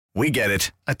We get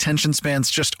it. Attention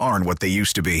spans just aren't what they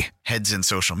used to be. Heads in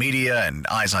social media and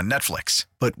eyes on Netflix.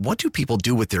 But what do people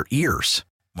do with their ears?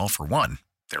 Well, for one,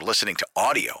 they're listening to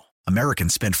audio.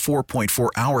 Americans spend 4.4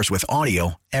 hours with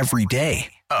audio every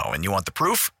day. Oh, and you want the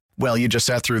proof? Well, you just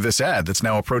sat through this ad that's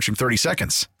now approaching 30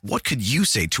 seconds. What could you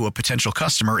say to a potential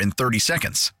customer in 30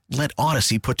 seconds? Let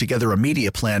Odyssey put together a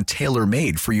media plan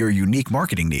tailor-made for your unique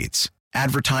marketing needs.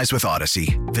 Advertise with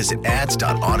Odyssey. Visit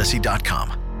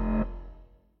ads.odyssey.com.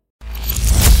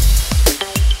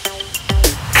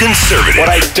 Conservative. What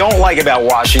I don't like about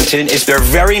Washington is they're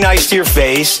very nice to your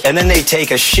face, and then they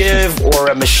take a shiv or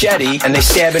a machete and they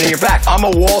stab it in your back. I'm a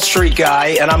Wall Street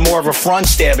guy, and I'm more of a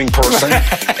front-stabbing person,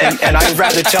 and I'd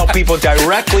rather tell people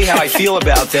directly how I feel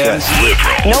about them.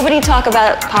 Liberal. Nobody talk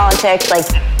about politics, like,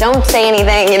 don't say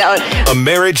anything, you know. A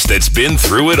marriage that's been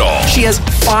through it all. She has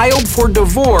filed for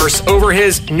divorce over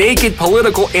his naked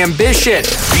political ambition.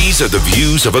 These are the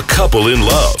views of a couple in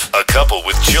love, a couple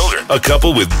with children, a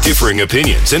couple with differing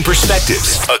opinions and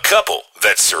perspectives, a couple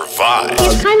that survived.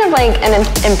 He's kind of like an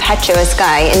impetuous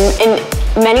guy.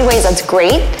 In many ways, that's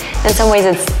great. In some ways,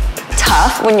 it's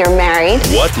tough when you're married.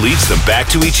 What leads them back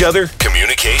to each other?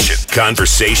 Communication,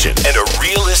 conversation, and a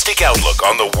realistic outlook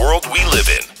on the world we live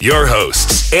in. Your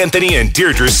hosts, Anthony and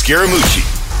Deirdre Scaramucci.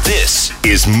 This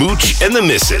is Mooch and the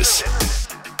Missus.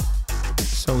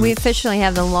 So we officially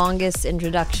have the longest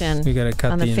introduction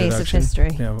on the face of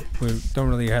history. Yeah, we don't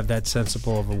really have that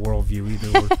sensible of a worldview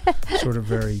either. We're sort of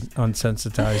very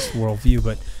unsensitized worldview,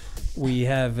 but we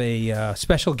have a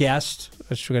special guest,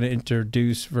 which we're going to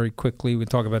introduce very quickly. We'll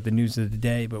talk about the news of the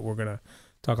day, but we're going to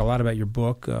talk a lot about your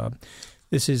book.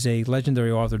 This is a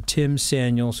legendary author, Tim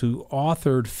Samuels, who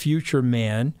authored Future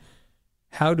Man,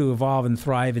 How to Evolve and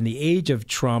Thrive in the Age of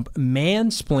Trump,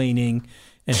 Mansplaining,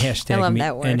 and hashtag I love me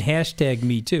that word. and hashtag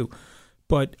me too.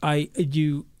 But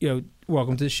you know,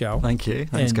 welcome to the show. Thank you.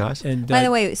 Thanks, guys. And By the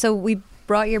way, so we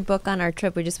brought your book on our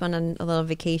trip. We just went on a little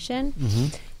vacation,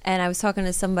 and I was talking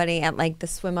to somebody at like the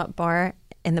swim up bar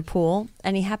in the pool,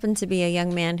 and he happened to be a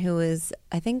young man who was,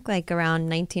 I think, like around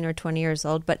 19 or 20 years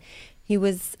old, but he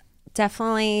was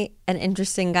definitely an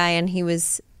interesting guy, and he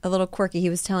was a little quirky. He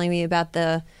was telling me about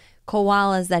the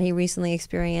koalas that he recently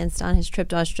experienced on his trip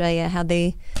to Australia, how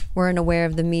they weren't aware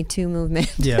of the Me Too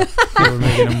movement. Yeah, they were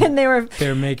making him, and they were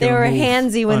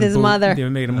handsy with his mother. They were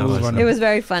making him move on. It was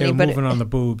very funny, they were but moving on the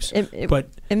boobs.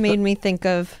 It made me think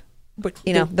of,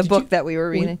 the book that we were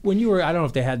reading. When you were, I don't know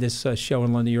if they had this show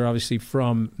in London. You're obviously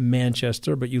from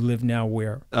Manchester, but you live now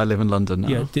where? I live in London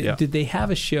now. Yeah. Did they have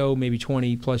a show maybe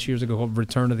 20 plus years ago called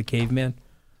Return of the Caveman?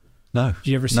 No.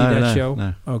 Did you ever see that show?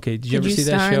 No. Okay. Did you ever see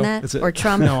that show? That? Or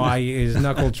Trump? No, is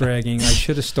knuckle dragging. I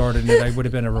should have started it. I would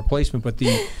have been a replacement. But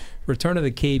the Return of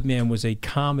the Caveman was a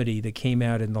comedy that came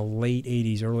out in the late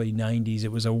 80s, early 90s.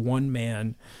 It was a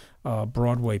one-man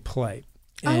Broadway play.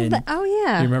 And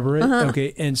yeah. You remember it? Uh-huh.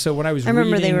 Okay. And so when I was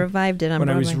remember they revived it on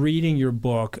Broadway. When I was reading your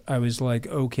book, I was like,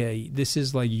 okay, this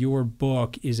is like your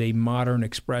book is a modern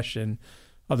expression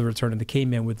of the Return of the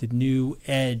Caveman with the new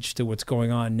edge to what's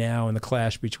going on now in the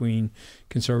clash between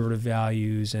conservative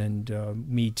values and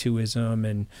Me Tooism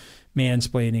and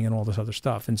mansplaining and all this other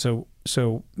stuff. And so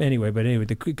anyway,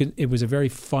 it was a very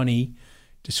funny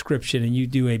description, and you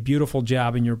do a beautiful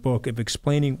job in your book of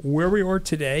explaining where we are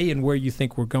today and where you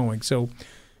think we're going. So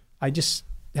I just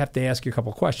have to ask you a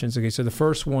couple of questions. Okay, so the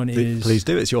first one is... Please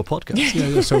do, it's your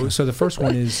podcast. So the first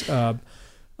one is...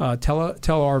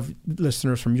 tell our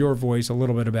listeners from your voice a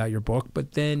little bit about your book,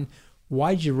 but then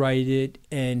why did you write it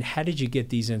and how did you get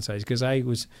these insights? Because I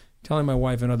was telling my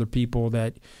wife and other people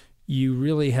that you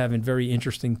really have a very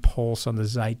interesting pulse on the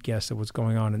zeitgeist of what's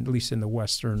going on, at least in the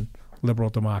Western liberal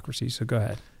democracy. So go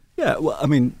ahead. Yeah, well, I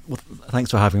mean, thanks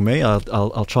for having me.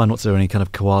 I'll try not to do any kind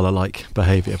of koala-like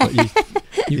behavior, but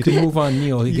you can move on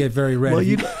Neil. He get very red. Well,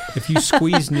 if you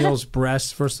squeeze Neil's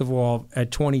breasts, first of all,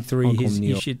 at 23,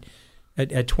 he should...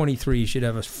 At 23, you should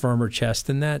have a firmer chest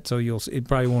than that, so it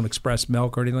probably won't express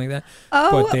milk or anything like that.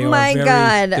 Oh, but they my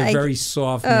God. They're very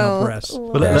soft male breasts.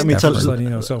 Well, let me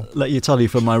tell you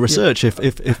from my research,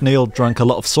 if Neil drank a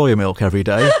lot of soy milk every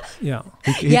day,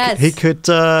 he could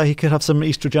have some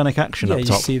estrogenic action up top.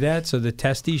 Yeah, you see that? So the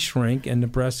testes shrink and the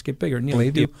breasts get bigger.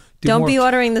 Neil, don't be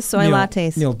ordering the soy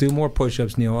lattes. Neil, do more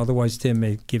push-ups, Neil. Otherwise, Tim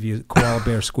may give you a koala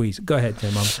bear squeeze. Go ahead,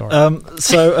 Tim. I'm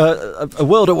sorry. A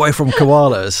world away from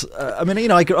koalas. I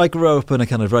mean, I grew up in a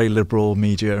kind of very liberal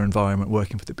media environment,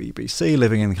 working for the BBC,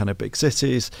 living in kind of big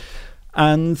cities.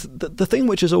 And the thing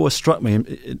which has always struck me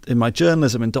in my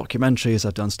journalism and documentaries,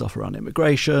 I've done stuff around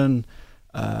immigration,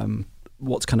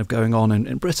 what's kind of going on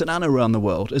in Britain and around the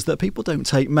world, is that people don't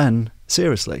take men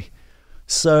seriously.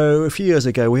 So a few years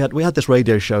ago, we had this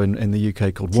radio show in the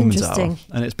UK called Woman's Hour,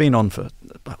 and it's been on for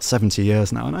about 70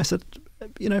 years now. And I said,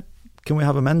 can we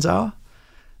have a men's hour?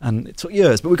 And it took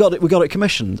years, but we got it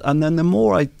commissioned. And then the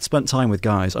more I spent time with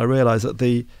guys, I realised that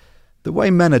the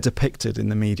way men are depicted in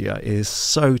the media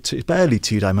is barely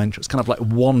two-dimensional. It's kind of like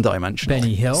one-dimensional.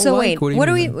 Benny Hill? So wait, what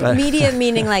are we, mean? media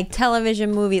meaning like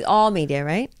television, movies, all media,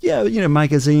 right? Yeah,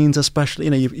 magazines especially.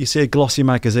 You see a glossy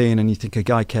magazine and you think a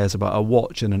guy cares about a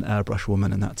watch and an airbrush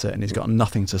woman and that's it, and he's got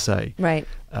nothing to say. Right.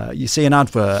 You see an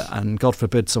advert and God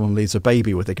forbid someone leaves a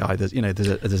baby with a guy. There's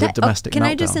a domestic Can meltdown.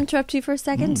 I just interrupt you for a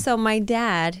second? So my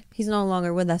dad, he's no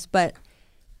longer with us, but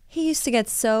he used to get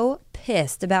so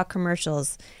pissed about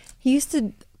commercials. He used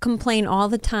to complain all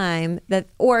the time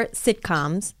or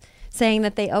sitcoms, saying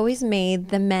that they always made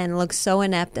the men look so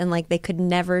inept and like they could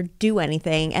never do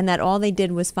anything, and that all they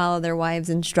did was follow their wives'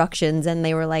 instructions, and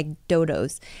they were like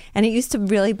dodos. And it used to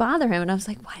really bother him, and I was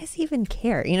like, why does he even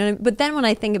care? But then when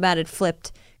I think about it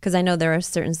flipped, because I know there are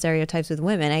certain stereotypes with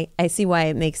women, I see why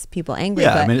it makes people angry.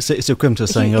 Yeah, I mean, it's equivalent to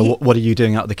saying, what are you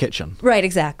doing out of the kitchen? Right,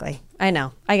 exactly. I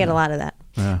know. I get a lot of that.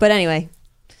 Yeah. But anyway,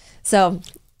 so...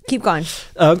 keep going.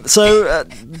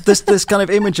 This kind of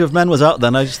image of men was out there,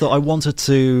 and I just thought I wanted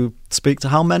to speak to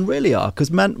how men really are, because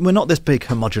men, we're not this big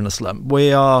homogenous lump.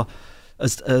 We are,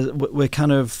 we're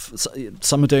kind of,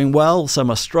 some are doing well, some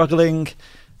are struggling.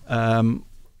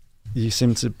 You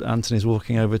seem to, Anthony's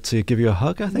walking over to give you a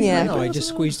hug, I think. Yeah. No, I just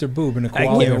squeezed her boob in a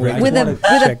koala with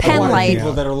a pen light.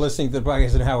 People that are listening to the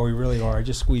podcast and how we really are. I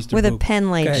just squeezed her with boob. a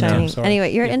pen light shining.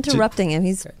 Anyway, you're interrupting him.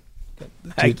 He's...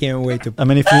 I can't wait to. I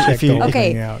mean, if you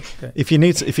okay. If you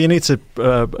need to,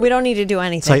 we don't need to do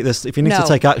anything. Take this. If you need to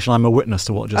take action, I'm a witness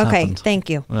to what just happened. Okay, thank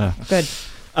you. Yeah. Good.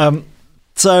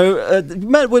 So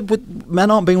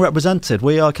men aren't being represented.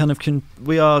 We are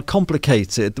we are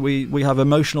complicated. We have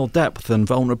emotional depth and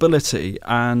vulnerability,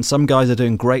 and some guys are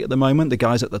doing great at the moment. The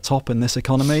guys at the top in this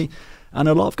economy, and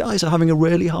a lot of guys are having a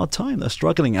really hard time. They're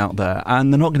struggling out there,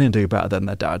 and they're not going to do better than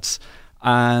their dads,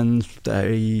 and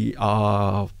they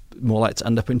are more likely to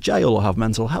end up in jail or have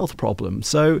mental health problems.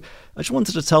 So I just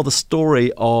wanted to tell the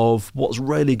story of what's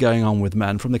really going on with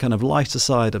men, from the kind of lighter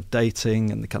side of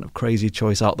dating and the kind of crazy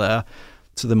choice out there,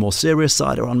 to the more serious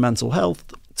side around mental health,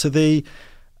 to the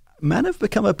men have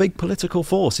become a big political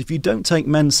force. If you don't take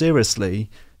men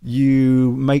seriously,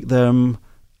 you make them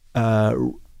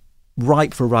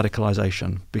ripe for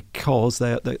radicalization, because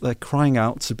they're crying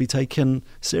out to be taken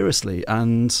seriously,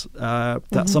 and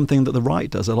that's something that the right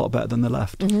does a lot better than the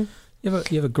left. Mm-hmm. You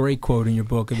have a great quote in your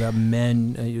book about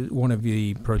men. One of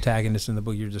the protagonists in the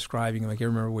book you're describing, I can't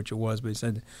remember which it was, but he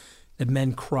said that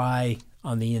men cry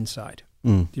on the inside. Do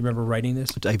you remember writing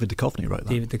this? David Duchovny wrote that.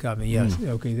 David Duchovny, yes.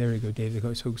 Okay, there you go, David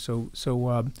Duchovny.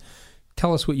 So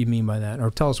tell us what you mean by that,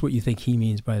 or tell us what you think he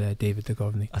means by that, David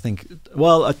Duchovny. I think,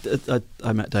 well,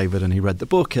 I met David and he read the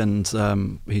book, and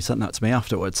he sent that to me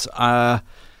afterwards. I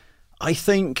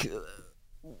think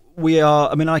we are,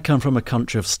 I mean, I come from a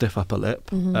country of stiff upper lip.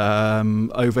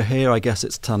 Mm-hmm. Over here, I guess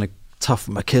it's kind of tough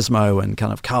machismo and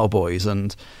kind of cowboys,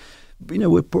 and,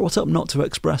 we're brought up not to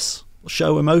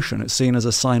show emotion. It's seen as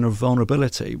a sign of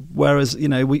vulnerability, whereas,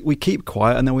 we keep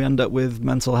quiet, and then we end up with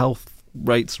mental health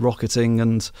rates rocketing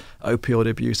and opioid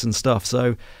abuse and stuff.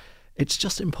 So it's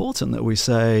just important that we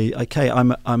say, okay,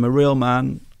 I'm a real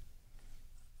man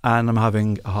and I'm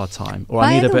having a hard time, or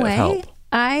I need a bit of help.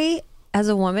 I, as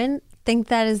a woman, think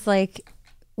that is like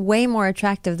way more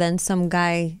attractive than some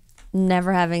guy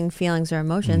never having feelings or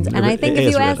emotions. And I think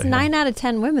if you ask 9 out of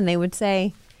 10 women, they would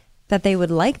say that they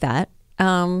would like that.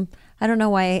 I don't know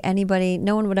why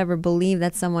no one would ever believe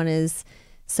that someone is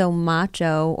so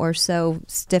macho or so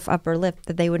stiff upper lip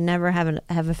that they would never have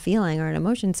a feeling or an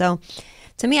emotion. So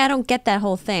to me, I don't get that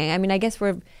whole thing. I mean, I guess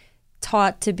we're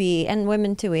taught to be, and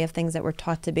women too, we have things that we're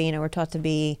taught to be, we're taught to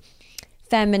be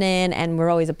feminine, and we're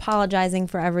always apologizing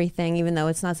for everything, even though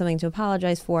it's not something to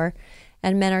apologize for.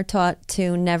 And men are taught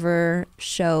to never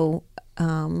show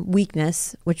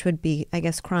weakness, which would be, I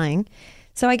guess, crying.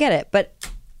 So I get it. But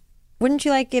wouldn't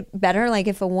you like it better, like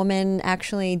if a woman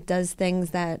actually does things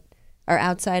that are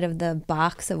outside of the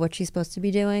box of what she's supposed to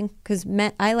be doing? Because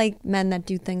I like men that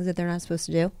do things that they're not supposed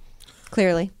to do,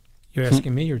 clearly. You're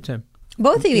asking me or Tim?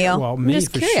 Both of you. Yeah, well, me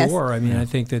just for curious. Sure. I mean, I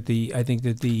think that the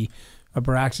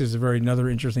Abraxas is another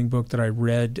interesting book that I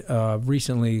read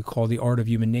recently called The Art of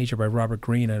Human Nature by Robert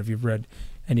Greene. I don't know if you've read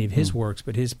any of his works,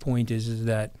 but his point is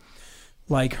that,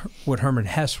 like what Herman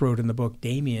Hesse wrote in the book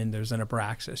Damien, there's an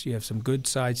Abraxas. You have some good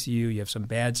sides to you, you have some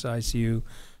bad sides to you,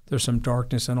 there's some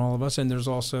darkness in all of us, and there's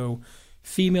also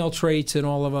female traits in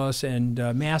all of us and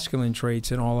masculine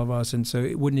traits in all of us. And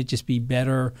so wouldn't it just be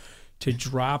better to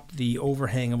drop the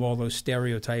overhang of all those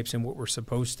stereotypes and what we're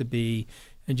supposed to be,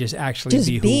 and just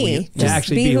actually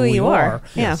be who you are.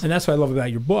 Yeah. And that's what I love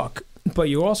about your book. But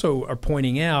you also are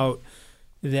pointing out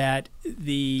that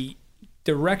the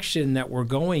direction that we're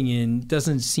going in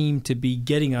doesn't seem to be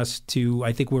getting us to,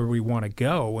 I think, where we want to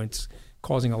go. It's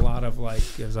causing a lot of,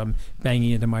 like, as I'm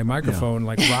banging into my microphone,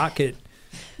 like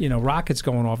rockets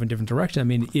going off in different directions. I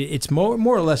mean, it's more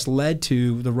or less led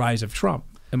to the rise of Trump.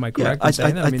 Am I correct in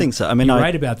saying that? I think so. I mean, you're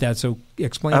right about that. So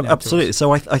explain that. Absolutely. To us.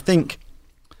 So I think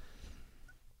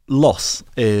loss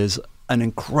is an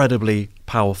incredibly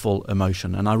powerful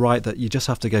emotion, and I write that you just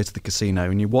have to go to the casino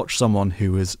and you watch someone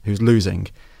who's losing,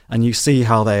 and you see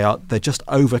how they're just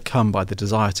overcome by the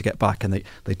desire to get back, and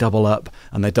they double up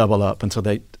and they double up until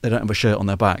they don't have a shirt on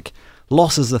their back.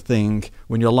 Loss is the thing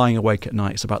when you're lying awake at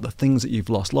night. It's about the things that you've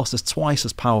lost. Loss is twice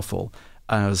as powerful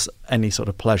as any sort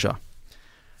of pleasure.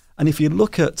 And if you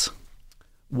look at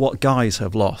what guys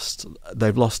have lost,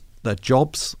 they've lost their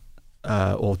jobs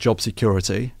or job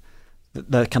security,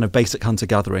 their kind of basic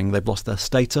hunter-gathering. They've lost their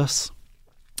status.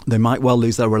 They might well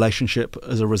lose their relationship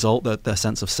as a result, their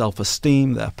sense of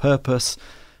self-esteem, their purpose,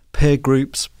 peer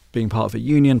groups, being part of a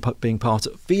union,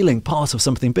 feeling part of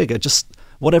something bigger, just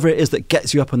whatever it is that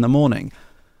gets you up in the morning.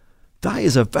 That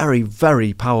is a very,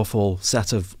 very powerful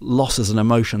set of losses and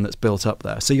emotion that's built up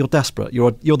there. So you're desperate.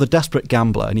 You're the desperate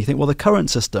gambler, and you think, well, the current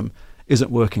system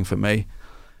isn't working for me.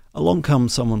 Along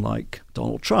comes someone like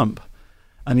Donald Trump,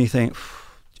 and you think,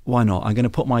 why not? I'm going to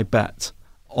put my bet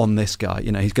on this guy.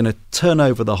 He's going to turn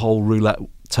over the whole roulette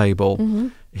table. Mm-hmm.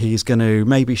 He's going to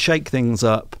maybe shake things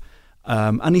up.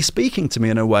 And he's speaking to me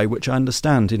in a way which I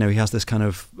understand. He has this kind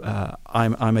of,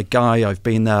 I'm a guy, I've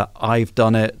been there, I've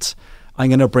done it. I'm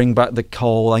going to bring back the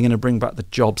coal. I'm going to bring back the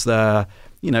jobs there.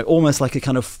 Almost like a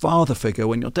kind of father figure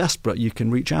when you're desperate, you can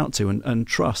reach out to and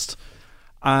trust.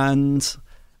 And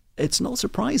it's not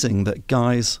surprising that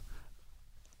guys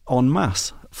en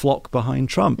masse flock behind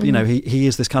Trump. Mm-hmm. He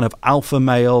is this kind of alpha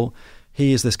male.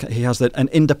 He has an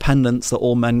independence that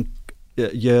all men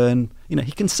yearn.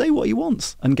 He can say what he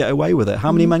wants and get away with it.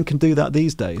 How many men can do that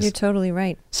these days? You're totally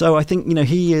right. So I think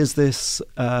he is this.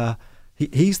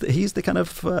 He's the kind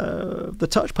of the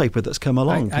touch paper that's come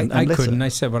along. I couldn't. I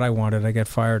said what I wanted. I got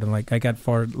fired, and I got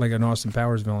fired like an Austin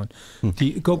Powers villain. Do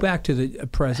you go back to the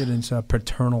president's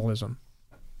paternalism,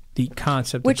 the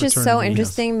concept, which of is so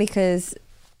interesting because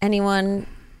anyone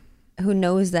who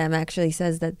knows them actually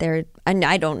says that they're. And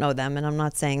I don't know them, and I'm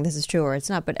not saying this is true or it's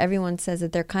not, but everyone says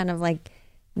that they're kind of like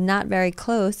not very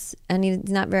close, and he's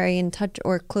not very in touch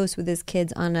or close with his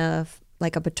kids on a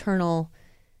paternal.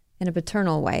 In a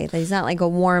paternal way. He's not like a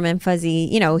warm and fuzzy,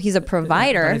 he's a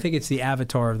provider. But I think it's the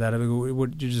avatar of that. I mean,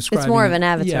 what you're describing. It's more of an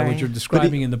avatar. Yeah, what you're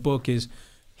describing in the book is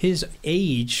his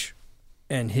age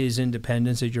and his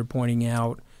independence, as you're pointing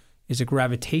out, is a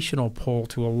gravitational pull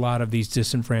to a lot of these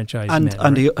disenfranchised men.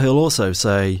 And he'll also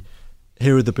say,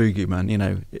 here are the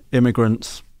boogeymen,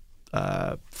 immigrants,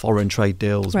 foreign trade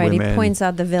deals, right, women. He points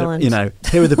out the villains.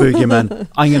 Here are the boogeymen.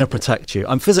 I'm going to protect you.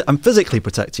 I'm physically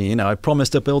protecting you. I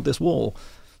promised to build this wall.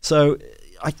 So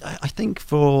I think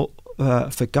for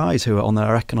guys who are on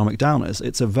their economic downers,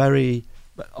 it's a very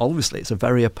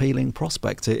appealing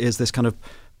prospect. It is this kind of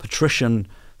patrician,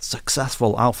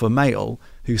 successful alpha male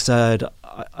who said,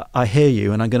 I hear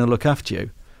you and I'm going to look after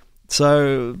you.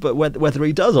 So, but whether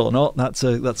he does or not, that's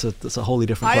a wholly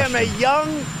different question. I am a young,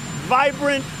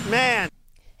 vibrant man.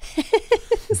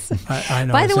 I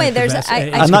know. By the way, there's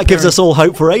and that gives us all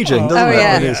hope for aging, doesn't it?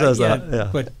 Yeah. When he says that. Yeah.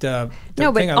 But the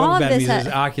no, thing but I all love of about him this is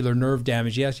his ocular nerve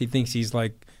damage. He actually thinks he's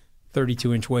like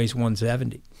 32-inch waist,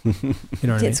 170. You know what I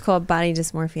mean? It's called body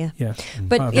dysmorphia. Yeah.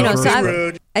 But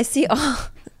so I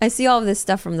see all of this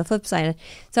stuff from the flip side.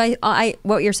 So I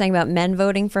what you're saying about men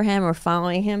voting for him or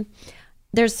following him,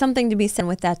 there's something to be said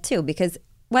with that too, because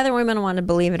whether women want to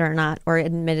believe it or not, or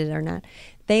admit it or not,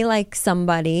 they like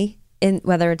somebody,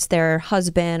 whether it's their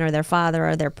husband or their father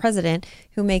or their president,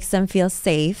 who makes them feel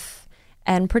safe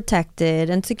and protected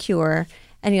and secure.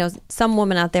 And, some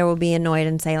woman out there will be annoyed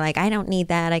and say, like, I don't need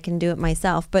that. I can do it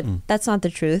myself. But that's not the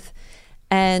truth.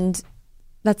 And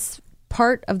that's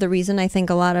part of the reason I think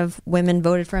a lot of women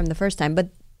voted for him the first time. But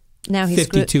now he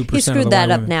screwed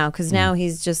that up now, because now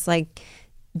he's just like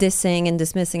dissing and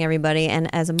dismissing everybody.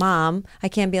 And as a mom, I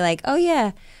can't be like, oh,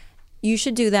 yeah, you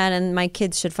should do that and my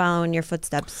kids should follow in your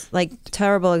footsteps. Like,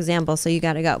 terrible example, so you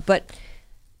got to go. But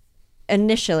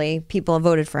initially, people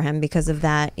voted for him because of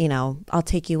that, I'll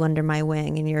take you under my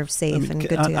wing and you're safe and good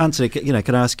to go. Anthony,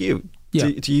 can I ask you,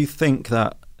 do you think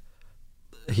that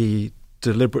he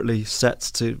deliberately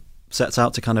sets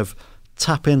out to kind of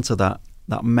tap into that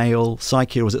male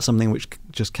psyche, or was it something which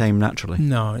just came naturally?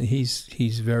 No, he's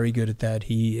very good at that.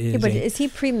 He is. Yeah, but is he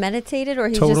premeditated or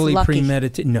he's totally just lucky?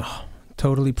 premeditated? No,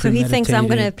 totally So premeditated. he thinks I'm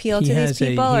going to appeal to these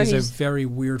people, He or has he's a very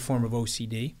weird form of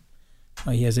OCD.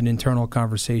 He has an internal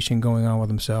conversation going on with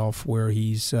himself where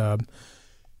he's.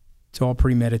 It's all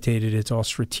premeditated. It's all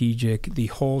strategic. The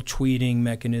whole tweeting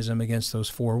mechanism against those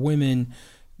 4 women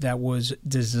that was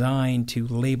designed to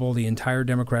label the entire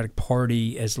Democratic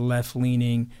Party as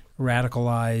left-leaning,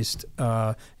 radicalized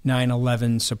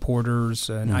 9/11 supporters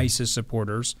and ISIS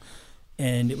supporters.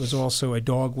 And it was also a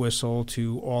dog whistle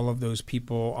to all of those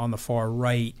people on the far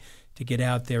right to get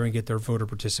out there and get their voter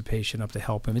participation up to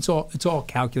help him. It's all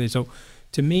calculated. So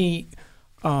to me,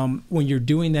 when you're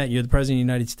doing that, you're the President of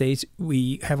the United States,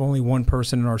 we have only one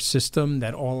person in our system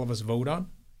that all of us vote on.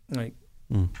 Like,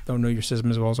 don't know your system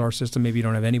as well as our system. Maybe you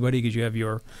don't have anybody because you have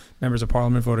your members of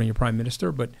parliament voting your prime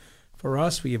minister. But for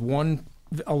us, we have one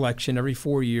election every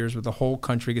 4 years where the whole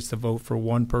country gets to vote for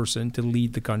one person to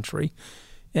lead the country.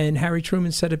 And Harry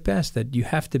Truman said it best, that you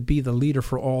have to be the leader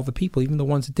for all the people, even the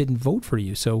ones that didn't vote for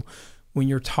you. So when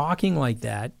you're talking like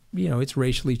that, it's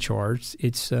racially charged,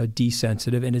 it's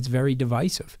desensitive, and it's very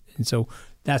divisive. And so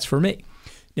that's for me.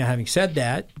 Now, having said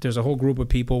that, there's a whole group of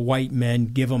people, white men,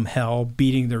 give them hell,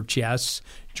 beating their chests,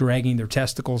 dragging their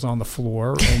testicles on the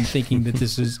floor, and thinking that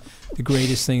this is the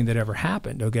greatest thing that ever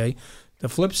happened, okay? The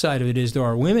flip side of it is there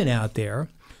are women out there,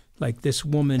 like this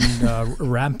woman,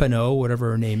 Rampino,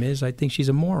 whatever her name is, I think she's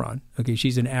a moron, okay?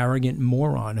 She's an arrogant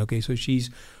moron, okay? So she's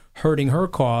hurting her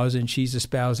cause, and she's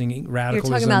espousing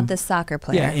radicalism. You're talking about this soccer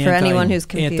player, for anyone who's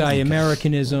confused.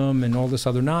 Anti-Americanism and all this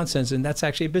other nonsense, and that's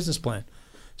actually a business plan.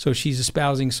 So she's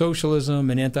espousing socialism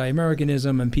and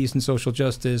anti-Americanism and peace and social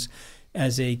justice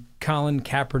as a Colin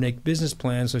Kaepernick business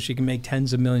plan so she can make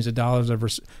tens of millions of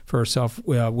dollars for herself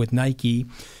with Nike.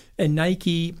 And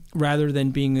Nike, rather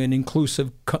than being an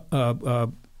inclusive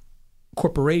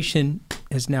corporation,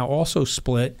 has now also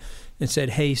split and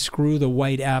said, hey, screw the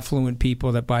white affluent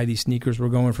people that buy these sneakers. We're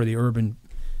going for the urban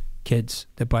kids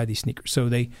that buy these sneakers. So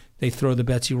they throw the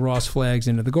Betsy Ross flags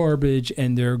into the garbage,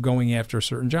 and they're going after a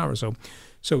certain genre.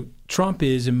 So Trump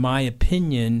is, in my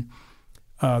opinion,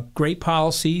 great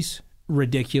policies,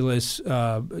 ridiculous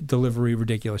delivery,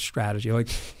 ridiculous strategy. Like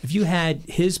if you had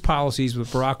his policies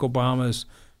with Barack Obama's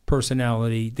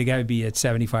personality, the guy would be at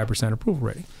 75% approval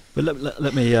rating. But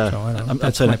let me.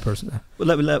 That's my person. Well,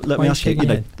 let me ask you.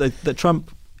 That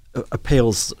Trump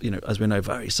appeals, as we know,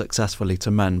 very successfully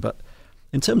to men. But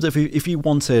in terms of if you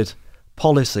wanted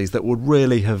policies that would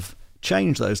really have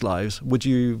changed those lives, would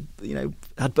you,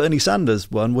 had Bernie Sanders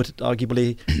won, would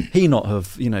arguably he not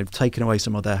have, taken away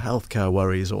some of their healthcare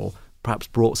worries, or perhaps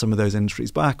brought some of those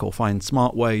industries back, or find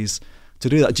smart ways to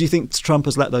do that? Do you think Trump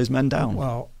has let those men down?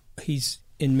 Well,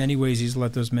 in many ways, he's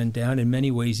let those men down. In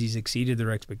many ways, he's exceeded their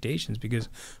expectations, because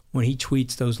when he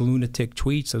tweets those lunatic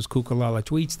tweets, those kukulala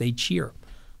tweets, they cheer.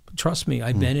 But trust me,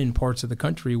 I've been in parts of the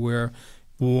country where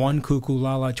one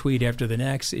kukulala tweet after the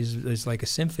next is like a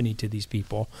symphony to these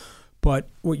people. But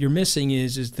what you're missing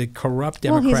is the corrupt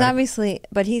Democratic...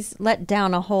 Well, he's let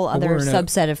down a whole other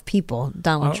subset of people,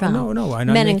 Donald Trump. No, I'm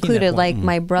men included, like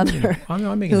my brother,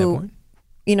 I'm making that point.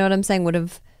 You know what I'm saying, would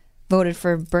have voted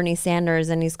for Bernie Sanders,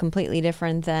 and he's completely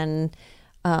different than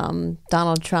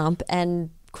Donald Trump, and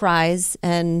cries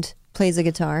and plays a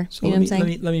guitar. So you know what I'm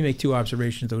saying? Let me make two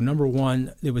observations, though. Number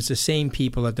one, it was the same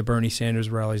people at the Bernie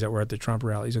Sanders rallies that were at the Trump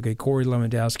rallies. Okay, Corey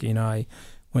Lewandowski and I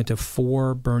went to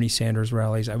 4 Bernie Sanders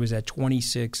rallies. I was at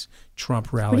 26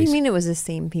 Trump rallies. What do you mean it was the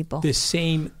same people? The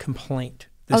same complaint.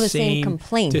 The same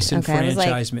complaint.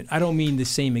 Disenfranchisement. I don't mean the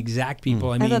same exact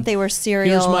people. I mean, thought they were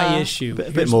serial. Here's my issue.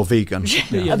 A bit more vegan.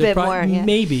 A bit more, yeah.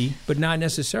 Maybe, but not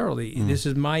necessarily. This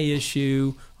is my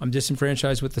issue. I'm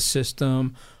disenfranchised with the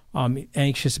system. I'm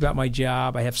anxious about my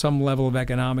job. I have some level of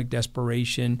economic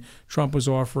desperation. Trump was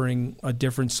offering a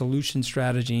different solution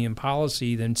strategy and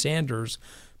policy than Sanders,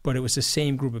 but it was the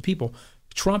same group of people.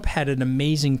 Trump had an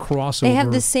amazing crossover. They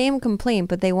have the same complaint,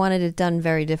 but they wanted it done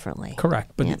very differently.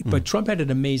 Correct. But Trump had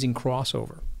an amazing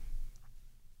crossover.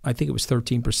 I think it was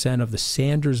 13% of the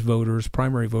Sanders voters,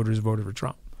 primary voters, voted for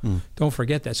Trump. Don't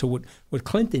forget that. So what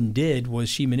Clinton did was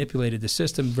she manipulated the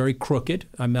system, very crooked.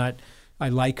 I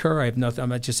like her. I'm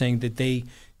not just saying that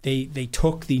they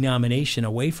took the nomination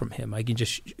away from him. I can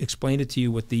just explain it to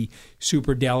you with the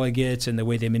super delegates and the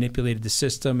way they manipulated the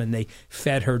system, and they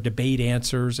fed her debate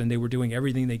answers, and they were doing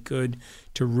everything they could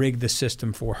to rig the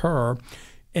system for her.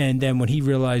 And then when he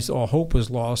realized all hope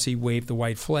was lost, he waved the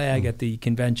white flag at the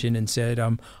convention and said,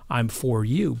 I'm for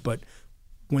you. But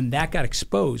when that got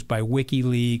exposed by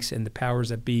WikiLeaks and the powers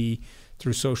that be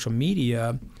through social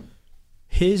media,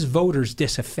 his voters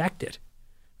disaffected.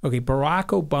 Okay, Barack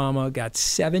Obama got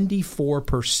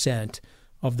 74%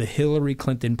 of the Hillary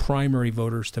Clinton primary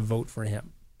voters to vote for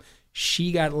him.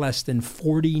 She got less than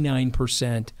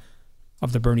 49%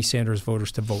 of the Bernie Sanders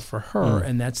voters to vote for her,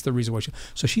 and that's the reason why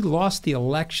she lost the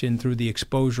election through the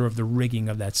exposure of the rigging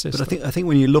of that system. But I think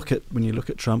when you look at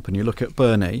Trump and you look at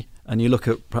Bernie and you look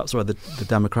at perhaps where the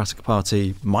Democratic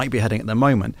Party might be heading at the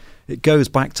moment, it goes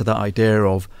back to that idea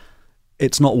of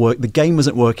it's not work. The game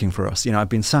isn't working for us. I've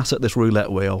been sat at this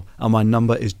roulette wheel and my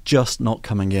number is just not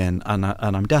coming in, and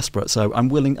I'm desperate. So I'm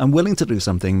willing to do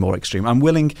something more extreme. I'm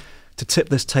willing to tip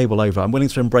this table over. I'm willing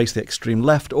to embrace the extreme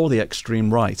left or the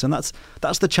extreme right, and that's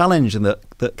the challenge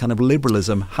that kind of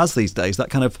liberalism has these days. That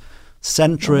kind of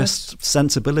centrist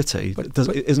sensibility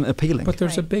isn't appealing. But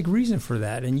there's a big reason for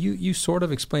that, and you sort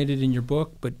of explained it in your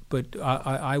book. But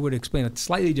I would explain it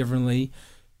slightly differently.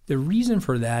 The reason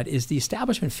for that is the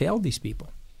establishment failed these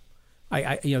people. The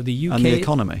UK and the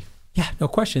economy. Yeah, no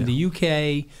question. Yeah.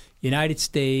 The UK, United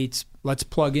States. Let's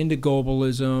plug into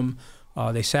globalism.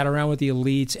 They sat around with the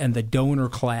elites and the donor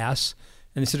class,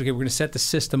 and they said, okay, we're going to set the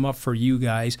system up for you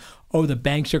guys. Oh, the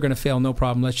banks are going to fail, no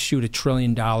problem. Let's shoot $1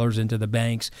 trillion into the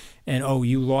banks. And, oh,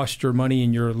 you lost your money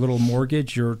in your little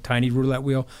mortgage, your tiny roulette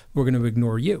wheel. We're going to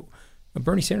ignore you. But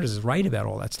Bernie Sanders is right about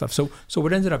all that stuff. So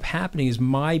what ended up happening is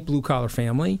my blue-collar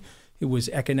family, it was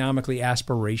economically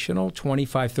aspirational.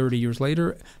 25, 30 years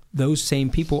later, those same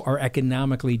people are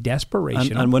economically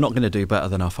desperational. And we're not going to do better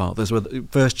than our fathers. We're the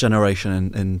first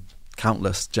generation in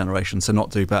countless generations to not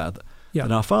do better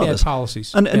than our fathers. Bad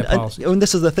policies. And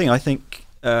this is the thing, I think.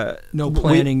 No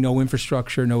planning, no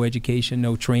infrastructure, no education,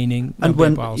 no training. And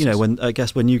when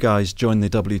you guys joined the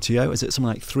WTO, is it something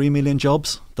like 3 million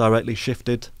jobs directly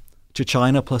shifted to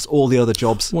China, plus all the other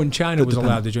jobs? When China was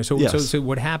allowed to join. So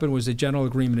what happened was the General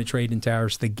Agreement of Trade and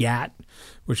Tariffs, the GATT,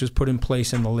 which was put in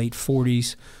place in the late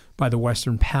 40s by the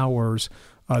Western powers.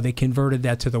 They converted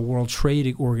that to the World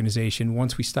Trade Organization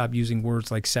once we stopped using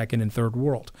words like second and third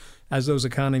world. As those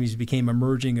economies became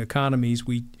emerging economies,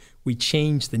 we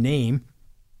changed the name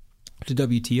to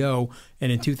WTO,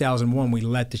 and in 2001 we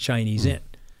let the Chinese in.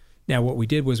 Now what we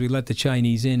did was we let the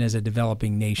Chinese in as a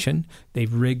developing nation.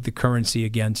 They've rigged the currency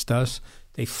against us.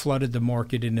 They flooded the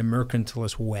market in a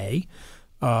mercantilist way.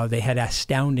 They had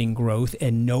astounding growth,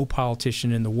 and no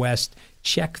politician in the West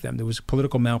checked them. There was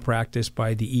political malpractice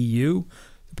by the EU,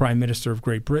 the Prime Minister of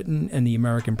Great Britain, and the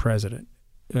American president.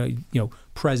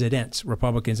 Presidents,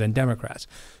 Republicans and Democrats.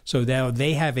 So now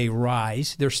they have a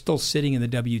rise. They're still sitting in the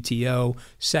WTO,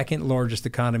 second largest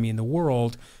economy in the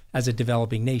world, as a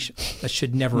developing nation. That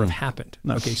should never have happened.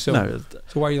 No. Okay, so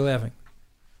why are you laughing?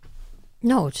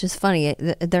 No, it's just funny.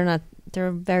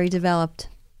 They're very developed.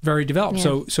 Very developed.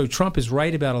 Yeah. So Trump is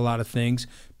right about a lot of things,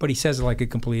 but he says it like a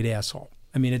complete asshole.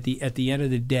 I mean, at the end of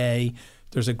the day,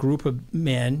 there's a group of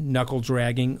men knuckle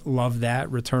dragging, love that,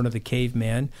 Return of the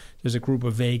Caveman. There's a group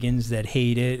of vegans that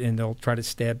hate it, and they'll try to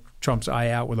stab Trump's eye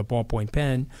out with a ballpoint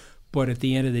pen. But at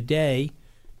the end of the day,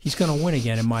 he's going to win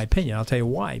again, in my opinion. I'll tell you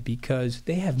why. Because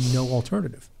they have no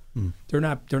alternative. They're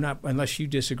not. Unless you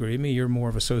disagree with me, you're more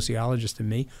of a sociologist than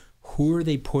me. Who are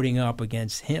they putting up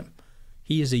against him?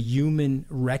 He is a human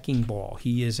wrecking ball.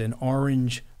 He is an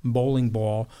orange bowling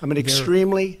ball. I'm an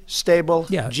extremely stable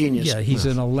genius. Yeah, he's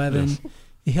an 11.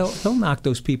 Yes. He'll knock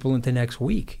those people into next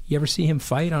week. You ever see him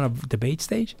fight on a debate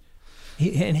stage?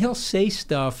 He'll say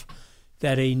stuff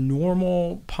that a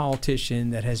normal politician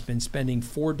that has been spending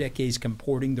 4 decades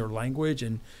comporting their language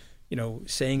and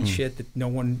saying shit that no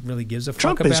one really gives a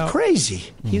fuck about. Trump is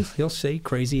crazy. He'll say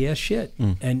crazy ass shit,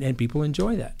 and people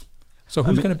enjoy that. So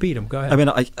who's going to beat him? Go ahead. I mean,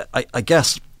 I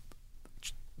guess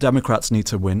Democrats need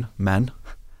to win, men,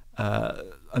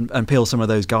 and peel some of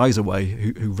those guys away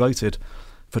who voted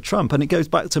for Trump. And it goes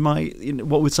back to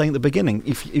what we were saying at the beginning.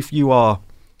 If you are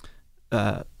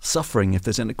suffering, if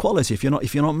there's inequality, if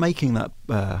you're not making that,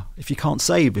 if you can't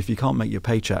save, if you can't make your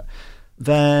paycheck,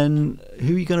 then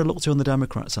who are you going to look to on the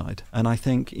Democrat side? And I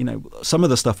think some of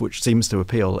the stuff which seems to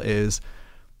appeal is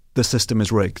the system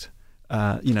is rigged.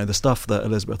 The stuff that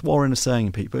Elizabeth Warren is saying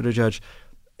and Pete Buttigieg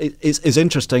is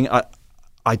interesting.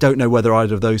 I don't know whether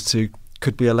either of those two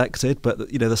could be elected, but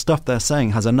the stuff they're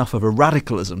saying has enough of a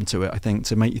radicalism to it, I think,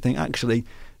 to make you think actually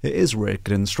it is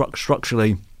rigged and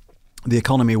structurally the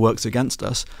economy works against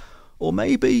us. Or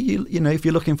maybe if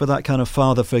you're looking for that kind of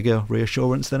father figure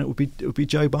reassurance, then it would be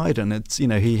Joe Biden. It's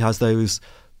he has those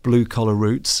blue collar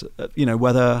roots.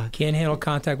 Whether can't handle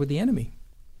contact with the enemy.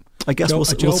 I guess we'll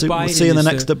see in the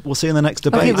next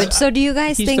debate. Okay, but so do you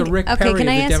guys he's think? The Rick Perry can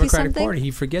I of the ask Democratic you something? Party.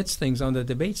 He forgets things on the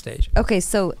debate stage. Okay,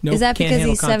 so is that because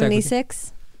he's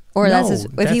 76, or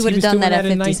if he would have done that at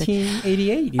 56? In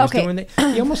 1988, he was doing that.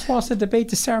 He almost lost the debate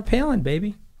to Sarah Palin,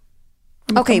 baby.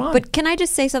 Okay, come on. but can I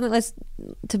just say something?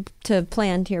 To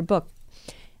play onto your book.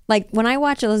 Like when I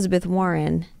watch Elizabeth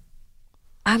Warren,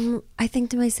 I think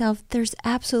to myself, there's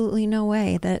absolutely no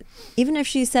way that even if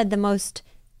she said the most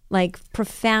like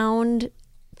profound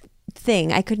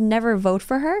thing, I could never vote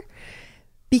for her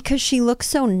because she looks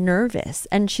so nervous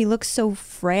and she looks so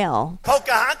frail.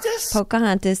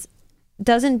 Pocahontas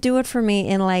doesn't do it for me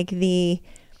in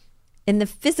the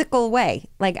physical way.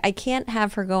 Like I can't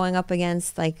have her going up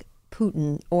against like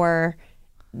Putin or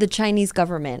the Chinese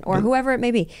government or whoever it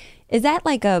may be. Is that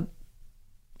like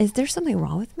is there something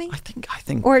wrong with me? I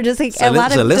think, or just like it's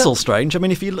a little strange. I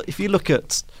mean, if you look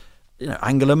at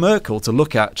Angela Merkel to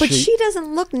look at, but she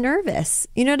doesn't look nervous.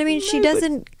 You know what I mean? She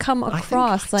doesn't come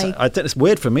across like. I think it's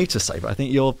weird for me to say, but I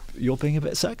think you're being a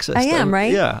bit sexist. I am,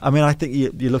 right? Yeah. I mean, I think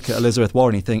you look at Elizabeth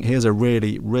Warren, you think here's a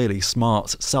really, really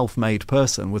smart, self-made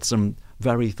person with some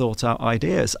very thought out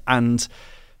ideas, and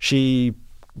she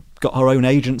got her own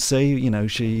agency.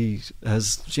 She's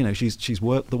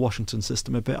worked the Washington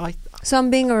system a bit. So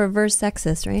I'm being a reverse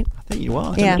sexist, right? I think you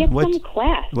are. Yeah. Get some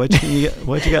class. Where'd you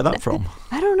get that from?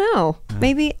 I don't know. Yeah.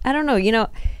 Maybe I don't know.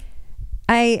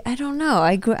 I don't know.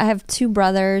 I have 2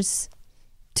 brothers,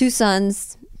 2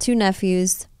 sons, 2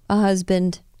 nephews, a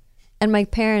husband, and my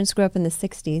parents grew up in the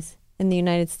 60s in the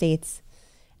United States,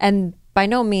 and by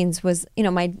no means was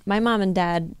my mom and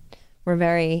dad were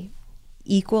very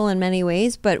equal in many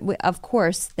ways, but of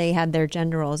course they had their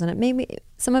gender roles, and it maybe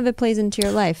some of it plays into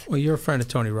your life. Well, you're a friend of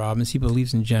Tony Robbins. He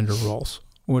believes in gender roles.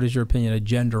 What is your opinion of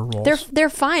gender roles? They're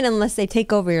fine unless they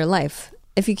take over your life.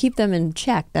 If you keep them in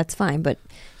check, that's fine. But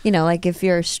like if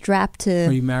you're strapped to.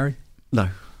 Are you married? No,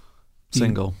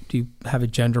 single. Do you have a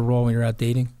gender role when you're out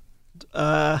dating?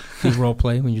 Do you role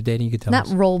play when you're dating? You could tell Not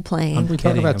us. role playing. Can we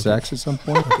talk about sex at some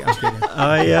point? Okay, I'm kidding.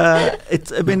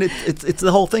 It's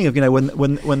the whole thing of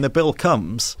when the bill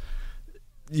comes,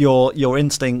 your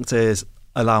instinct is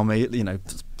allow me,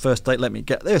 first date, let me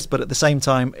get this, but at the same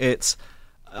time it's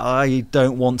I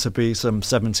don't want to be some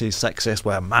 70s sexist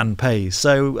where man pays.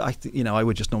 So I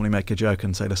would just normally make a joke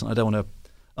and say, listen, I don't want to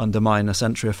undermine a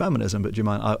century of feminism, but do you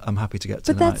mind? I'm happy to get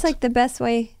tonight. But that's like the best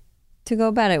way to go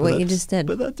about it, what you just did.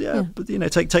 But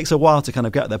it takes a while to kind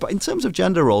of get there. But in terms of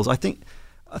gender roles, I think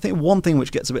one thing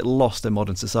which gets a bit lost in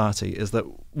modern society is that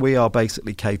we are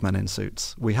basically cavemen in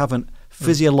suits. We haven't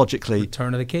physiologically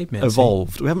Return of the Caveman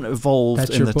evolved. See? We haven't evolved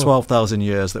in the 12,000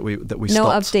 years that we no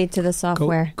stopped. update to the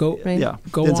software. Go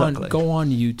exactly. Go on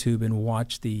YouTube and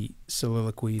watch the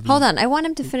soliloquy. Hold on, I want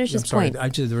him to finish his point.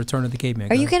 The Return of the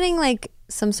Caveman. Are you getting like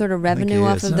some sort of revenue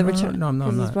off of the return? No, I'm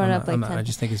not. I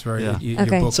just think it's very. Okay. Your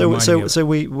book so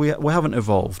we haven't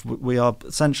evolved. We are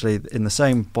essentially in the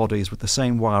same bodies with the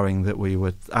same wiring that we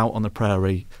were out on the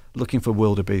prairie looking for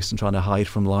wildebeest and trying to hide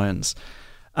from lions,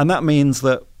 and that means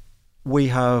that we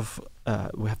have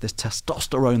this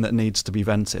testosterone that needs to be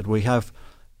vented. We have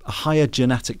a higher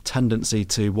genetic tendency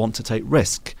to want to take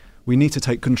risk. We need to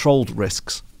take controlled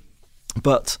risks,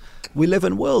 but we live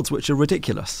in worlds which are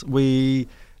ridiculous. We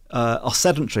are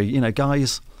sedentary.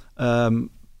 Guys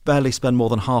barely spend more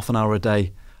than half an hour a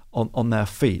day on their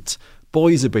feet.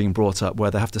 Boys are being brought up where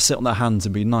they have to sit on their hands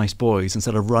and be nice boys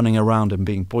instead of running around and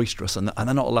being boisterous, and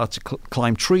they're not allowed to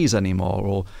climb trees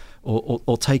anymore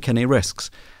or take any risks.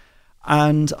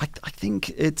 And I think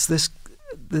it's this.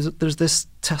 There's this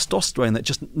testosterone that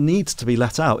just needs to be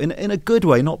let out in a good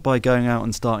way, not by going out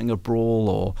and starting a brawl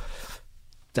or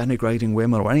denigrating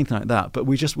women or anything like that. But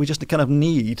we just kind of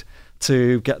need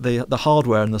to get the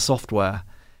hardware and the software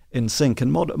in sync.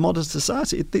 And modern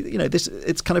society,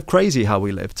 it's kind of crazy how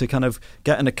we live. To kind of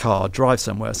get in a car, drive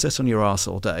somewhere, sit on your arse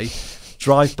all day,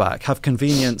 drive back, have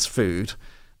convenience food.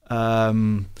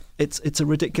 It's a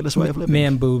ridiculous way of living.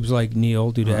 Man boobs like Neil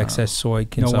due to excess soy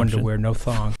consumption. No underwear, no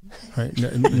thong. Right?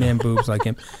 Man boobs like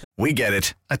him. We get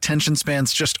it. Attention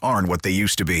spans just aren't what they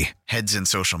used to be. Heads in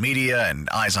social media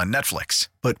and eyes on Netflix.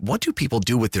 But what do people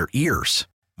do with their ears?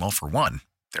 Well, for one,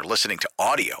 they're listening to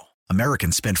audio.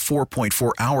 Americans spend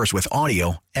 4.4 hours with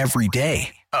audio every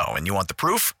day. Oh, and you want the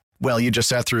proof? Well, you just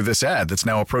sat through this ad that's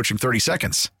now approaching 30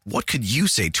 seconds. What could you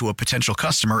say to a potential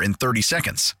customer in 30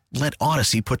 seconds? Let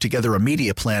Odyssey put together a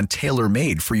media plan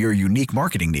tailor-made for your unique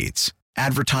marketing needs.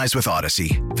 Advertise with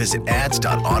Odyssey. Visit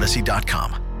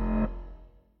ads.odyssey.com.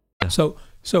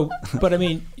 But I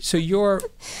mean,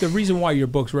 the reason why your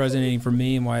book's resonating for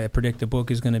me and why I predict the book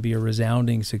is going to be a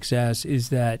resounding success is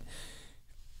that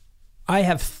I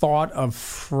have thought of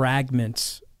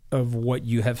fragments of what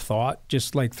you have thought,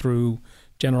 just like through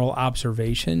general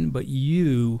observation, but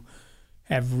you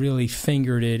have really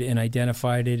fingered it and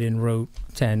identified it and wrote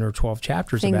 10 or 12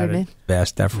 chapters about it.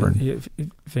 Best effort.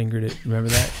 Fingered it. Remember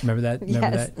that?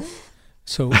 Yes.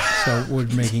 So we're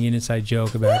making an inside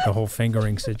joke about the whole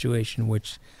fingering situation,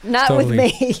 which not totally,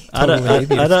 with me. I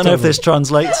don't know if this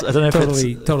translates. I don't know if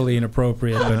it's totally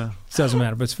inappropriate, but it doesn't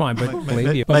matter. But it's fine. But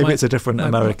maybe it's a different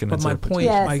American. But my point,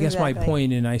 I guess my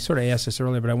point, and I sort of asked this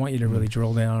earlier, but I want you to really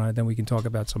drill down on it. Then we can talk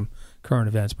about some current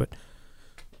events. But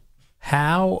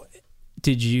how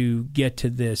did you get to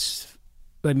this?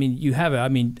 I mean, you have I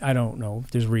don't know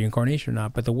if there's reincarnation or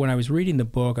not, but when I was reading the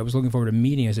book, I was looking forward to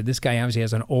meeting. I said, this guy obviously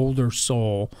has an older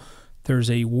soul.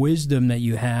 There's a wisdom that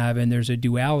you have, and there's a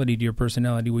duality to your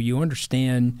personality where you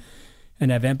understand and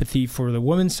have empathy for the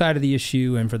woman's side of the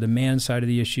issue and for the man's side of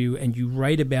the issue, and you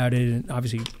write about it. And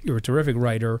obviously, you're a terrific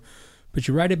writer, but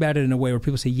you write about it in a way where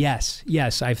people say, yes,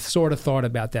 I've sort of thought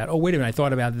about that. Oh, wait a minute, I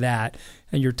thought about that.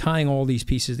 And you're tying all these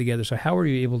pieces together. So how are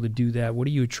you able to do that? What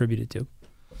do you attribute it to?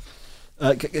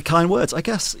 Kind words. I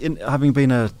guess having been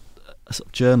a sort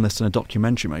of journalist and a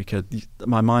documentary maker,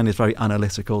 my mind is very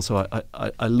analytical, so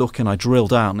I look and I drill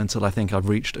down until I think I've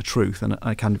reached a truth, and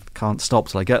I can't stop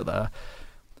till I get there.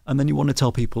 And then you want to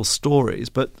tell people's stories,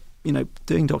 but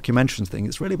doing documentaries thing,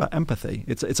 it's really about empathy.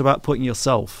 It's about putting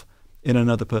yourself in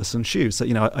another person's shoes. So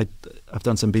I've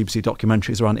done some BBC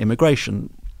documentaries around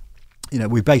immigration.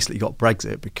 We basically got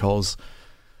Brexit because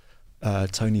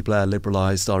Tony Blair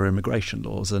liberalised our immigration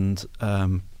laws, and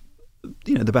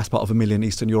the best part of 1 million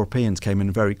Eastern Europeans came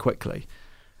in very quickly.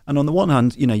 And on the one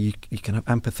hand, you can have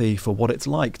empathy for what it's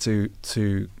like to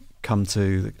come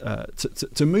to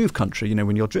move country.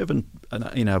 When you're driven,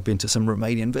 and I've been to some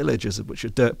Romanian villages which are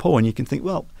dirt poor, and you can think,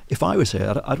 well, if I was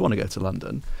here, I'd want to go to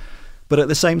London. But at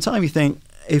the same time, you think,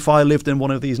 if I lived in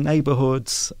one of these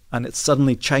neighbourhoods and it's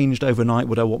suddenly changed overnight,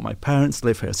 would I want my parents to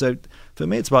live here? So for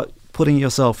me, it's about putting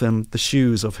yourself in the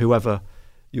shoes of whoever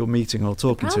you're meeting or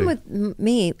talking to. The problem with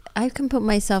me, I can put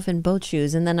myself in both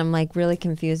shoes, and then I'm like really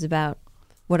confused about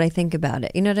what I think about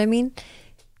it. You know what I mean?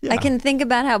 Yeah. I can think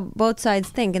about how both sides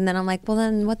think, and then I'm like, well,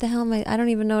 then what the hell am I don't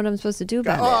even know what I'm supposed to do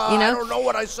about it. I don't know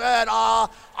what I said. I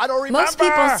don't remember. Most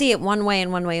people see it one way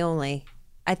and one way only.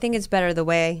 I think it's better the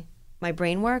way my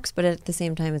brain works, but at the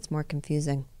same time, it's more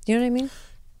confusing. Do you know what I mean?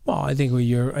 Well, I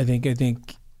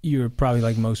think you're probably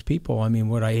like most people. I mean,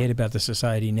 what I hate about the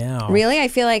society now. Really? I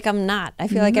feel like I'm not. I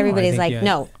feel like everybody's like,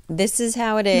 no, this is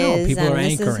how it is. No, people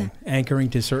are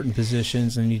anchoring to certain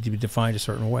positions and need to be defined a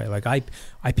certain way. Like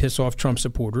I piss off Trump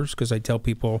supporters because I tell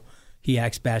people he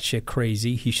acts batshit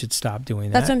crazy. He should stop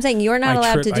doing that. That's what I'm saying. You're not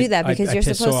allowed to do that because you're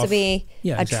supposed to be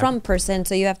a Trump person,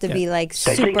 so you have to be like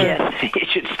super. Yes, he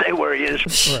should stay where he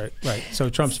is. Right. So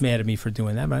Trump's mad at me for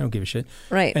doing that, but I don't give a shit.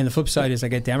 Right. And the flip side is I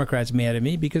get Democrats mad at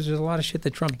me because there's a lot of shit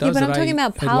that Trump does. Yeah, but I'm talking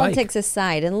about politics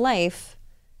aside. In life,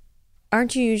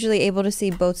 aren't you usually able to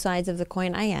see both sides of the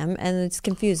coin? I am, and it's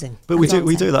confusing. But we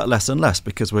do that less and less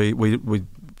because we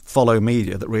follow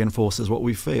media that reinforces what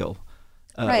we feel.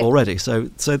 Right. Already, so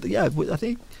yeah, I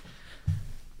think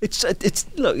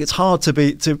it's hard to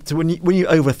when you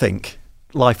overthink,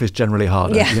 life is generally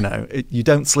harder. Yeah. You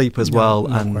don't sleep as well,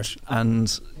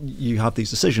 and you have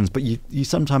these decisions, but you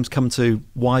sometimes come to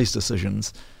wise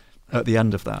decisions at the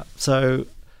end of that. So,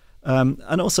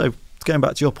 and also going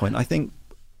back to your point, I think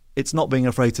it's not being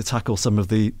afraid to tackle some of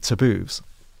the taboos.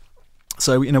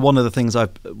 So one of the things I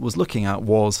was looking at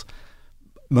was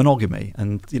monogamy,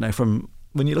 and from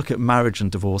when you look at marriage and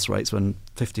divorce rates, when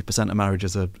 50% of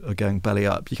marriages are going belly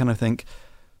up, you kind of think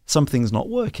something's not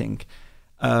working.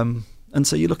 And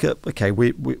so you look at, okay,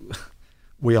 we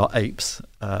are apes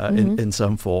in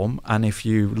some form. And if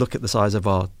you look at the size of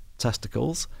our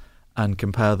testicles and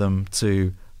compare them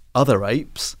to other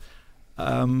apes,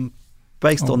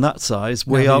 based on that size,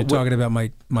 you're talking about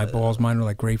my balls. Mine are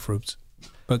like grapefruits.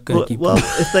 But well,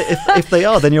 if they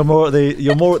are, then you're more at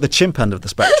the chimp end of the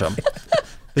spectrum.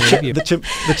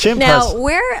 The chimp now, has...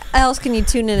 where else can you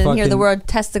tune in and hear the word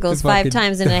testicles 5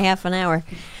 times in a half an hour?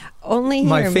 Only here.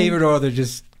 My favorite author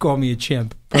just called me a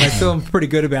chimp, but I feel pretty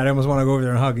good about it. I almost want to go over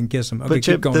there and hug and kiss him. Okay,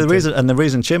 the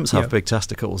reason chimps have big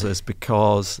testicles is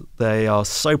because they are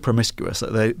so promiscuous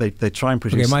that they try and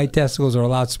produce... Okay, my testicles are a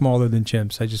lot smaller than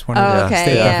chimps. I just wanted to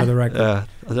state that for the record. I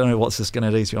don't know what's this going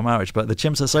to do to your marriage, but the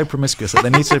chimps are so promiscuous that they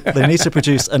need to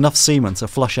produce enough semen to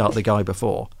flush out the guy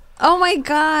before. Oh my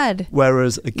God!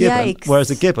 Whereas a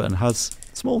gibbon has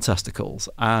small testicles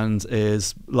and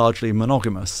is largely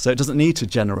monogamous, so it doesn't need to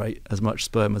generate as much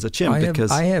sperm as a chimp.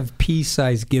 I have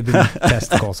pea-sized gibbon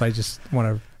testicles. I just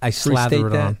want to slather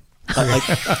it on.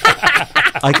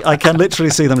 I can literally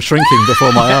see them shrinking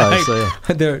before my eyes. So,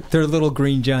 yeah. They're little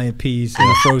green giant peas in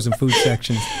the frozen food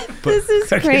section. This is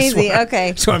crazy.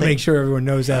 Okay. So I make sure everyone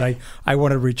knows that I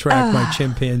want to retract my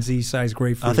chimpanzee-sized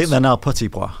grapefruits. I think they're now petit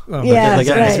pois. Yeah, they're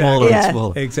getting right. smaller Yeah. and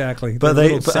smaller. Exactly. But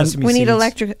we need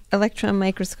electron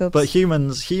microscopes. But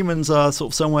humans are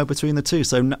sort of somewhere between the two.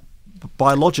 So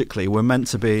biologically, we're meant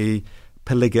to be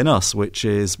polygynous, which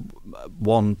is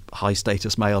one high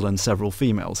status male and several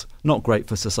females. Not great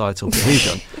for societal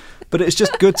cohesion. But it's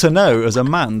just good to know as a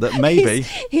man that maybe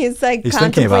he's like he's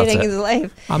thinking about contemplating it. his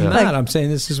life. I'm not. I'm saying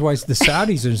this is why the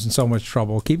Saudis are in so much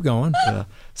trouble. Keep going. Yeah.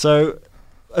 So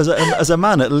as a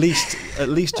man, at least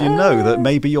you know that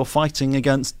maybe you're fighting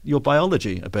against your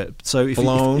biology a bit. So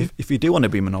if you do want to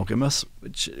be monogamous,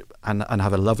 and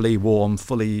have a lovely, warm,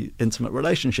 fully intimate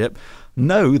relationship,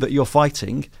 know that you're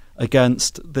fighting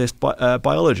against this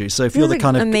biology. So if you're the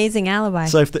kind of amazing alibi.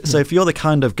 So if you're the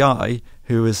kind of guy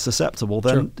who is susceptible,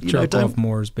 then jerk off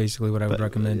more is basically what I would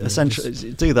recommend.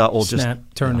 Essentially, do that or snap,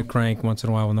 turn the crank once in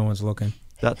a while when no one's looking.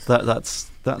 That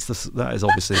is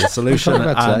obviously the solution.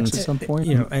 At some point,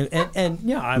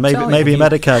 maybe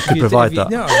Medicare could provide that.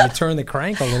 No, you turn the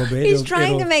crank a little bit. He's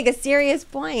trying to make a serious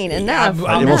point. Enough.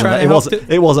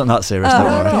 It wasn't that serious. No,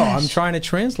 I'm trying to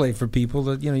translate for people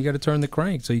that you got to turn the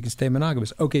crank so you can stay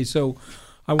monogamous. Okay, so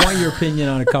I want your opinion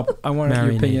on a couple.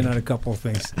 Of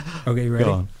things. Okay, you ready?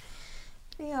 Go on.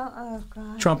 Yeah. Oh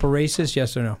God. Trump a racist?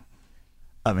 Yes or no?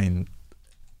 I mean,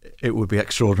 it would be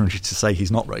extraordinary to say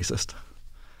he's not racist.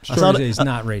 He's not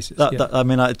racist.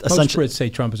 Most Brits say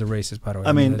Trump is a racist, by the way.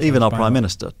 I mean, even our Prime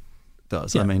Minister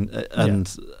does. Yeah. I mean,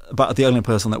 but the only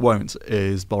person that won't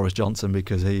is Boris Johnson,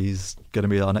 because he's going to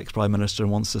be our next Prime Minister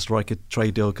and wants to strike a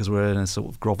trade deal because we're in a sort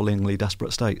of grovelingly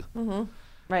desperate state. Mm-hmm.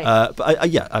 Right.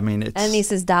 I mean, it's... And he's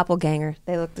his doppelganger.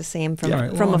 They look the same from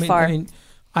Well, afar. I mean,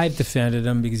 I've defended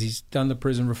him because he's done the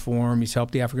prison reform. He's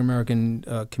helped the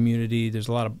African-American community. There's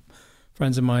a lot of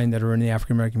friends of mine that are in the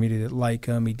African-American community that like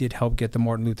him. He did help get the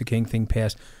Martin Luther King thing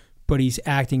passed. But he's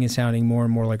acting and sounding more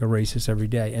and more like a racist every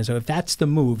day. And so if that's the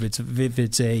move, if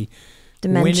it's a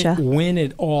dementia win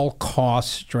at all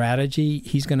costs strategy,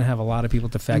 he's going to have a lot of people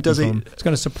defecting from him. It's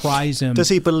going to surprise him. Does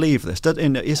he believe this?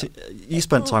 You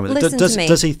spent time with him.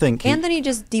 Does he think... Anthony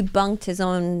just debunked his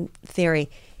own theory.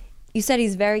 You said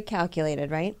he's very calculated,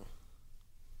 right?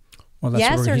 Well,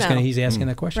 that's he's asking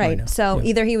that question right now. So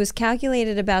either he was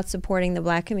calculated about supporting the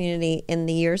black community in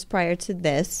the years prior to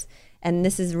this, and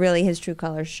this is really his true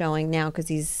colors showing now because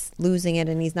he's losing it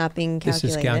and he's not being calculated.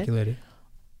 This is calculated.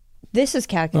 This is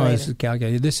calculated. Oh, this is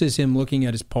calculated. This is him looking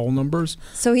at his poll numbers.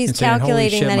 So he's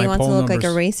calculating that he wants to look like a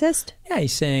racist? Yeah,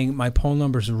 he's saying my poll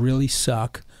numbers really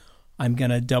suck. I'm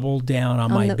going to double down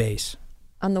on my base.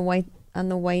 On the white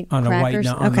crackers?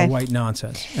 On the white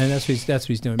nonsense. And that's what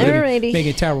he's doing. Making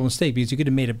a terrible mistake because you could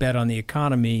have made a bet on the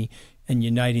economy and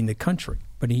uniting the country.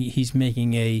 But he's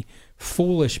making a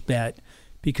foolish bet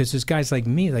because there's guys like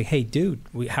me like, hey, dude,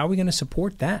 how are we going to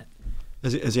support that?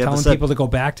 Telling people to go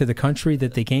back to the country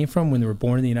that they came from when they were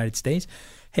born in the United States.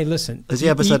 Hey, listen. Has he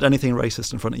ever said anything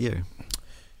racist in front of you?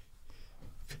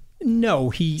 No,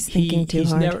 he's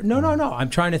never. No. I'm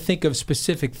trying to think of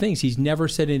specific things. He's never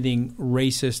said anything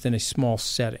racist in a small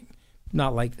setting,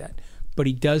 not like that. But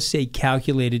he does say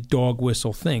calculated dog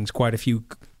whistle things. Quite a few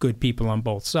good people on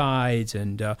both sides,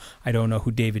 and I don't know who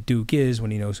David Duke is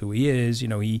when he knows who he is. You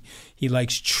know, he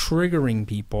likes triggering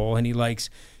people, and he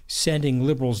likes sending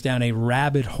liberals down a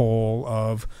rabbit hole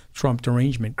of Trump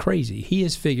derangement crazy. He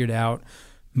has figured out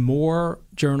more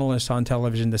journalists on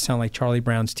television that sound like Charlie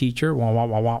Brown's teacher, wah, wah,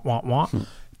 wah, wah, wah, wah,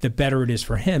 the better it is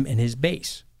for him and his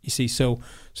base. You see, so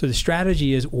the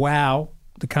strategy is, wow,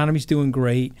 the economy's doing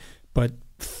great, but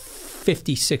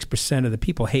 56% of the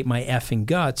people hate my effing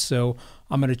guts, so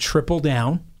I'm going to triple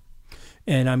down,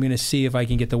 and I'm going to see if I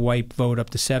can get the white vote up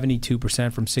to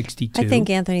 72% from 62%. I think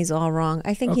Anthony's all wrong.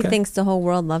 I think he thinks the whole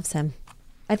world loves him.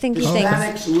 I think he thinks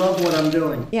Hispanics love what I'm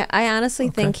doing. Yeah, I honestly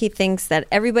think he thinks that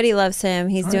everybody loves him.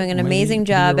 He's doing an amazing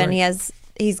job, and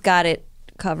he's got it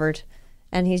covered,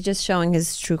 and he's just showing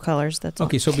his true colors. That's all.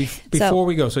 Okay, so before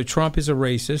we go, so Trump is a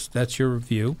racist. That's your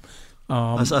view.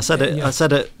 I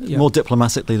said it more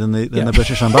diplomatically than the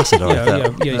British ambassador.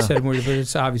 You said it more, but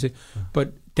it's obviously.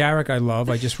 But Derek, I love.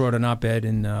 I just wrote an op-ed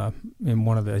in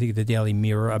one of the Daily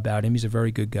Mirror about him. He's a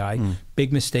very good guy.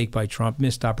 Big mistake by Trump.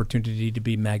 Missed opportunity to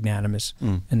be magnanimous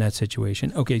in that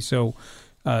situation. Okay, so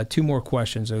 2 more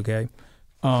questions. Okay,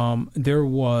 there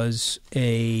was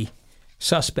a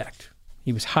suspect.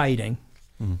 He was hiding.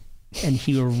 And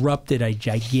he erupted a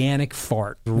gigantic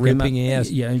fart. Ripping ass.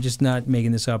 Yeah, I'm just not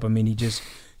making this up. I mean, he just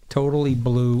totally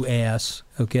blew ass,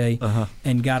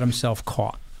 and got himself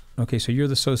caught. Okay, so you're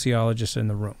the sociologist in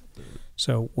the room.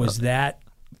 So was that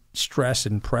stress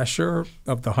and pressure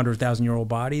of the 100,000-year-old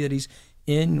body that he's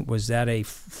in? Was that a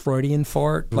Freudian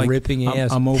fart? Like, ripping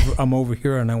ass. I'm over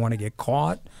here and I want to get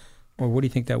caught? Or what do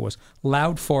you think that was?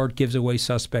 Loud fart gives away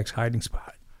suspect's hiding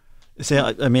spot. See,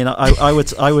 I mean, I would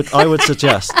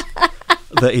suggest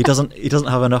that he doesn't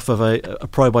have enough of a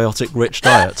probiotic rich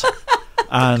diet.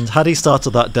 And had he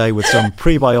started that day with some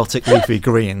prebiotic leafy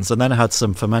greens and then had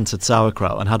some fermented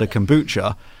sauerkraut and had a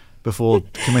kombucha before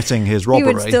committing his robbery,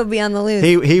 he would still be on the loose.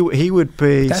 He would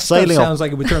be that sailing. That sounds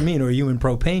like it would turn me into a human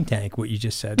propane tank. What you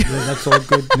just said. That's all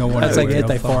good. No one. That's like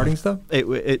anti-farting stuff.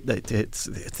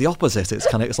 It's the opposite.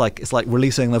 It's like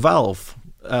releasing the valve.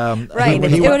 Right.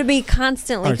 It would be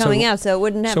constantly coming out, so it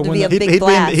wouldn't have to be a big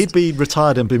blast. He'd be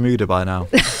retired in Bermuda by now.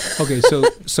 Okay,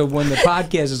 so when the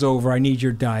podcast is over, I need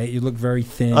your diet. You look very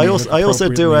thin. I also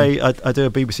do a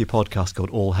BBC podcast called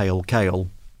All Hail Kale.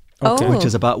 Okay. Which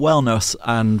is about wellness,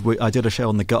 and I did a show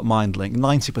on the gut-mind link.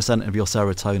 90% of your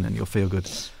serotonin, your feel-good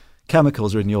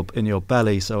chemicals, are in your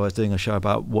belly. So I was doing a show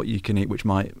about what you can eat, which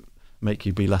might make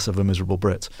you be less of a miserable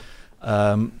Brit.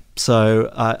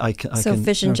 So I can.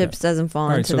 Fish and chips doesn't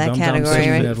fall into that category,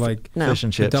 right? Like, no. Fish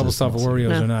and chips. The double stuffed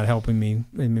Oreos are not helping me.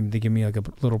 I mean, they give me like a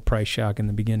little price shock in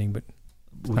the beginning, but.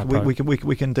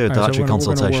 We can do a dietary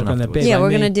consultation afterwards. Yeah,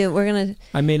 we're gonna.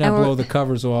 I may not blow the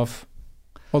covers off,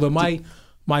 although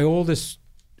my oldest,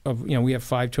 we have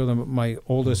 5 children, but my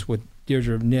oldest with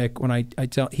Deirdre, Nick, when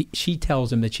she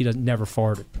tells him that she doesn't never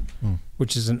farted,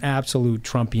 which is an absolute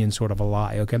Trumpian sort of a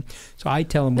lie. Okay, so I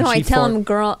tell him.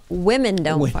 Women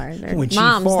don't fart. When she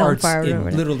moms farts, don't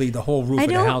fart. Literally the whole roof of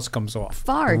the house comes off.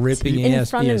 Fart ripping in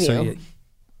ass front of you.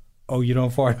 Oh, you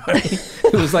don't fart?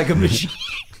 It was like a machine.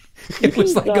 It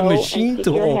was like a machine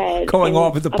tool going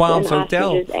off at the Palms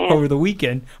Hotel over the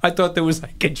weekend. I thought there was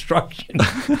like construction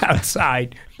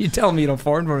outside. You tell me you don't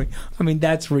fart for me. I mean,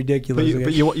 that's ridiculous.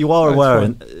 But you are aware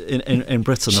in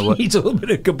Britain she needs a little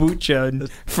bit of kombucha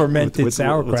and fermented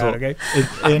sauerkraut. Okay,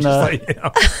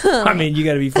 I mean, you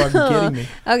got to be fucking kidding me.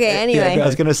 Okay, anyway, I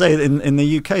was going to say in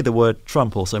the UK the word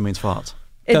Trump also means fart.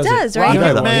 It does, right? Well,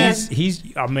 I know that.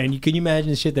 He's. I mean, can you imagine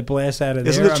the shit that blasts out of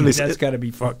it's there? Literally, that's got to be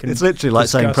fucking. It's literally like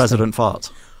disgusting. saying President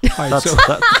fart. Right,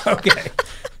 okay.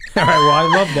 All right. Well,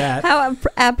 I love that. How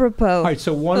apropos. All right.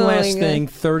 So one last thing.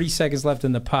 30 seconds left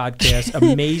in the podcast.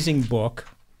 Amazing book.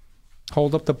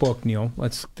 Hold up the book, Neil.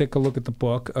 Let's take a look at the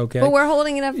book. Okay. But we're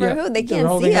holding it up for who? They can't see us. They're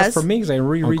holding it up for me because I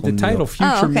reread the title.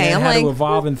 Future Man: How to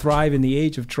Evolve and Thrive in the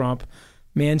Age of Trump,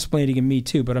 Mansplaining and Me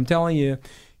Too. But I'm telling you,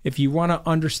 if you want to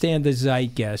understand the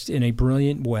zeitgeist in a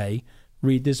brilliant way,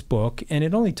 read this book. And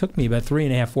it only took me about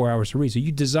 3.5-4 hours to read. So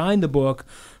you designed the book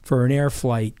for an air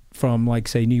flight from, like,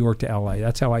 say, New York to L.A.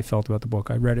 That's how I felt about the book.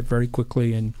 I read it very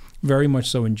quickly and very much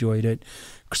so enjoyed it.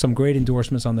 Some great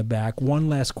endorsements on the back. One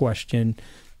last question.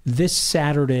 This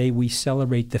Saturday, we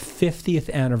celebrate the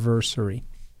 50th anniversary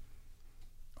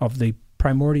of the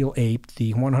primordial ape,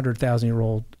 the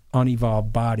 100,000-year-old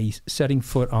unevolved body, setting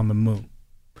foot on the moon.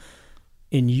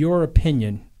 In your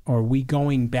opinion, are we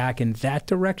going back in that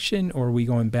direction, or are we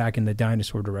going back in the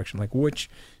dinosaur direction? Like, which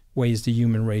way is the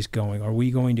human race going? Are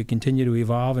we going to continue to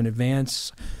evolve and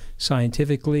advance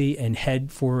scientifically and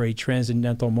head for a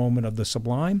transcendental moment of the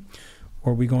sublime,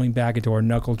 or are we going back into our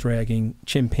knuckle-dragging,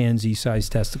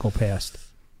 chimpanzee-sized testicle past?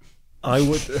 I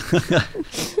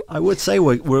would say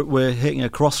we're hitting a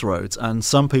crossroads, and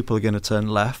some people are going to turn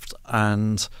left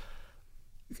and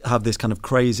have this kind of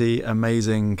crazy,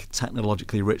 amazing,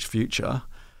 technologically rich future,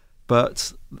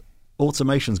 but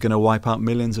automation is going to wipe out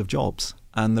millions of jobs,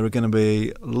 and there are going to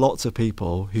be lots of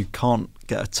people who can't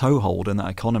get a toehold in that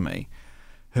economy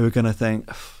who are going to think,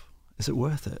 is it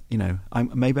worth it?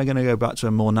 Maybe I'm going to go back to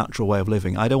a more natural way of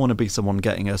living. I don't want to be someone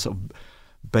getting a sort of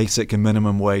basic and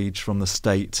minimum wage from the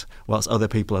state whilst other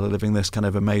people are living this kind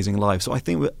of amazing life. So I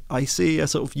think I see a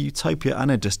sort of utopia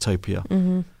and a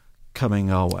dystopia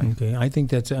coming our way. Okay, I think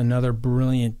that's another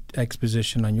brilliant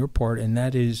exposition on your part, and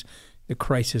that is the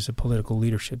crisis of political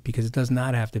leadership, because it does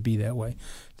not have to be that way.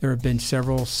 There have been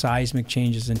several seismic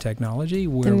changes in technology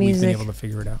where we've been able to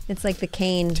figure it out. It's like the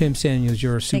cane. Tim Samuels,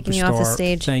 you're a superstar. Taking you off the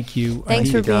stage. Thank you.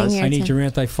 Thanks for being here. I need your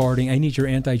anti-farting. I need your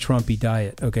anti-Trumpy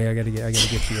diet. Okay, I gotta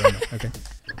get you on that. Okay.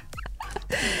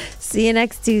 See you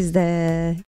next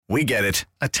Tuesday. We get it.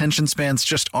 Attention spans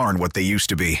just aren't what they used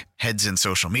to be. Heads in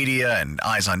social media and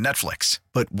eyes on Netflix.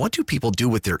 But what do people do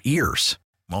with their ears?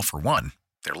 Well, for one,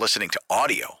 they're listening to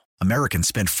audio. Americans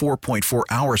spend 4.4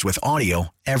 hours with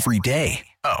audio every day.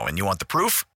 Oh, and you want the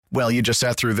proof? Well, you just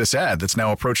sat through this ad that's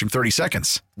now approaching 30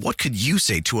 seconds. What could you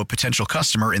say to a potential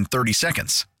customer in 30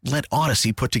 seconds? Let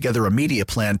Odyssey put together a media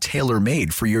plan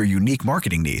tailor-made for your unique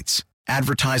marketing needs.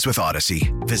 Advertise with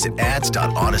Odyssey. Visit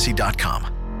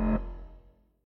ads.odyssey.com.